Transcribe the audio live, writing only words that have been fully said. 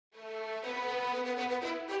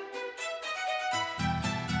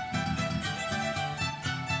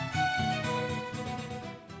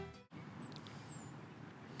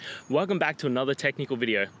Welcome back to another technical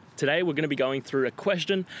video. Today we're going to be going through a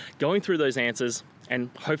question, going through those answers, and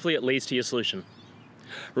hopefully it leads to your solution.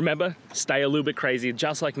 Remember, stay a little bit crazy,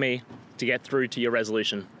 just like me, to get through to your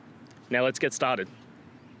resolution. Now let's get started.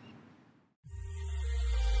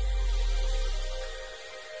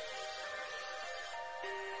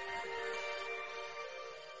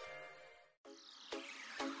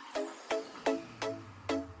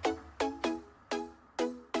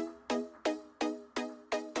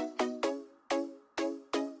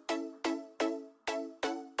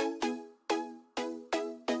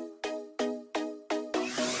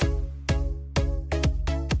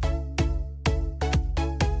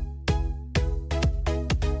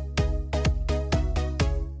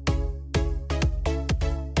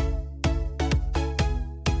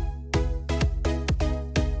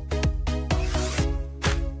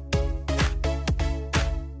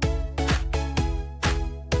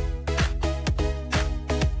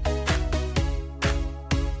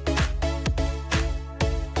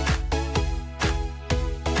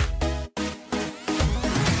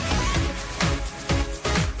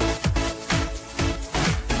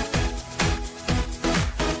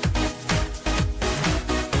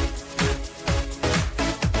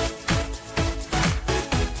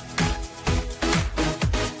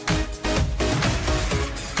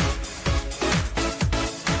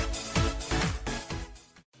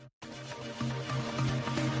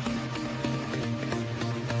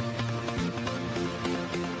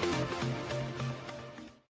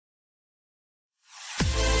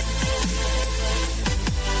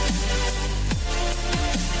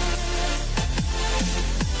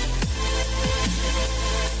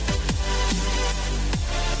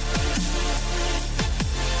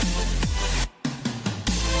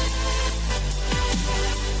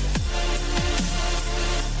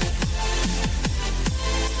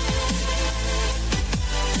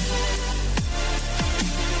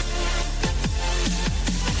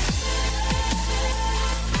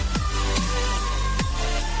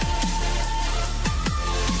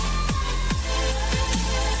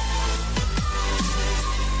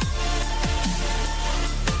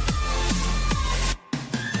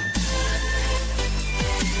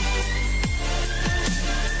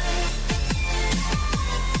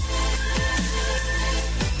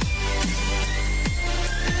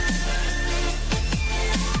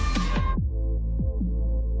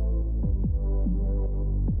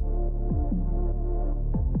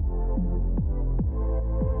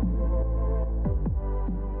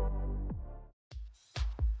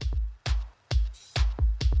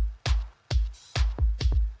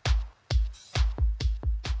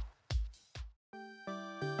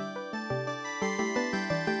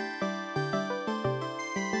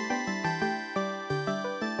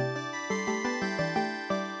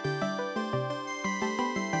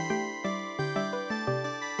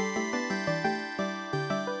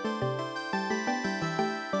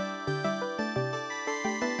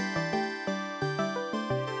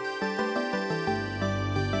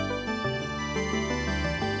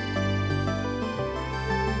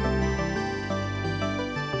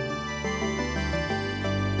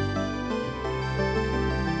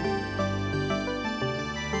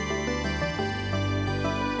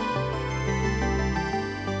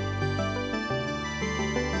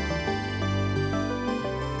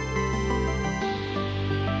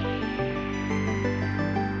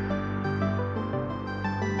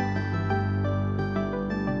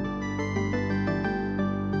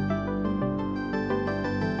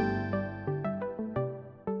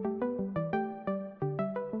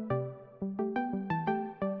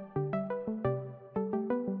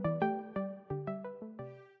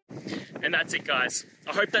 And that's it, guys.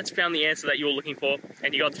 I hope that's found the answer that you were looking for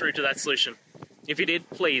and you got through to that solution. If you did,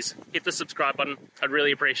 please hit the subscribe button. I'd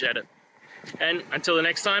really appreciate it. And until the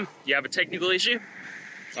next time you have a technical issue,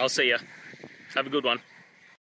 I'll see ya. Have a good one.